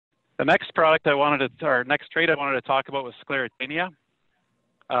The next product I wanted to, or next trait I wanted to talk about was Sclerotinia.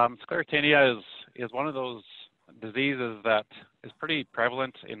 Sclerotinia is one of those diseases that is pretty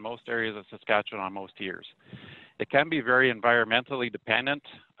prevalent in most areas of Saskatchewan on most years. It can be very environmentally dependent.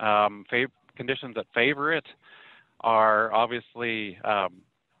 Conditions that favor it are obviously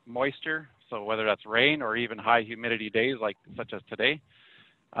moisture, so whether that's rain or even high humidity days such as today.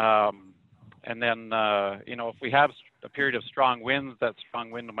 And then, if we have a period of strong winds, that strong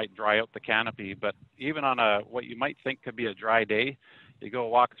wind might dry out the canopy. But even on what you might think could be a dry day, you go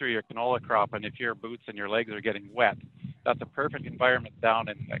walk through your canola crop, and if your boots and your legs are getting wet, that's a perfect environment down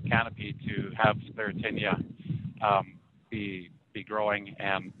in the canopy to have Sclerotinia be growing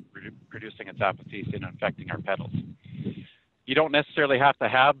and producing its apothecia and infecting our petals. You don't necessarily have to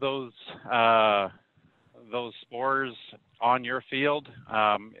have those spores on your field.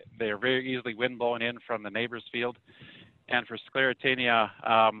 They are very easily wind blown in from the neighbor's field. And for Sclerotinia,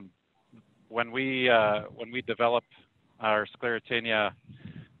 when we develop our Sclerotinia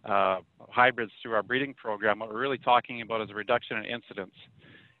hybrids through our breeding program, what we're really talking about is a reduction in incidence.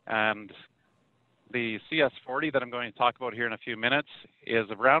 And the CS40 that I'm going to talk about here in a few minutes is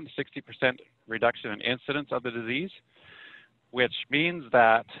around 60% reduction in incidence of the disease, which means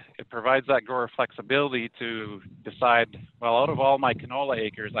that it provides that grower flexibility to decide, well, out of all my canola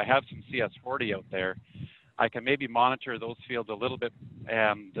acres, I have some CS40 out there. I can maybe monitor those fields a little bit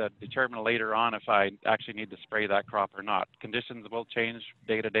and determine later on if I actually need to spray that crop or not. Conditions will change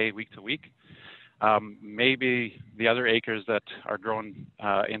day to day, week to week. Maybe the other acres that are grown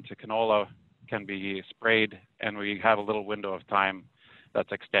into canola can be sprayed, and we have a little window of time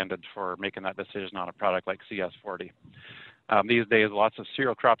that's extended for making that decision on a product like CS40. These days, lots of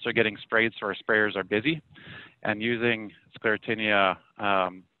cereal crops are getting sprayed, so our sprayers are busy, and using Sclerotinia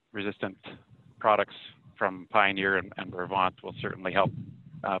resistant products from Pioneer and Brevant will certainly help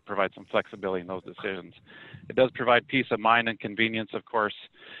provide some flexibility in those decisions. It does provide peace of mind and convenience, of course,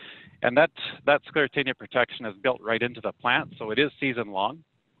 and that Sclerotinia protection is built right into the plant, so it is season long,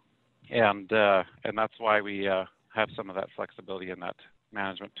 and that's why we have some of that flexibility in that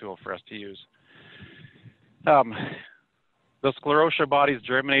management tool for us to use. The sclerotia bodies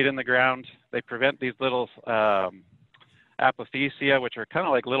germinate in the ground. They prevent these little apothecia, which are kind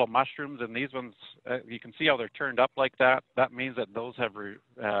of like little mushrooms. And these ones, you can see how they're turned up like that. That means that those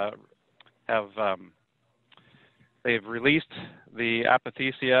they've released the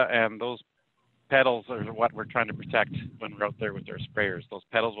apothecia, and those petals are what we're trying to protect when we're out there with our sprayers. Those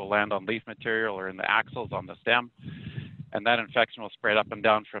petals will land on leaf material or in the axils on the stem, and that infection will spread up and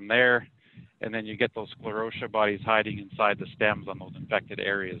down from there. And then you get those sclerotia bodies hiding inside the stems on those infected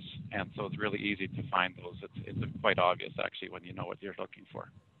areas. And so it's really easy to find those. It's quite obvious, actually, when you know what you're looking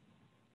for.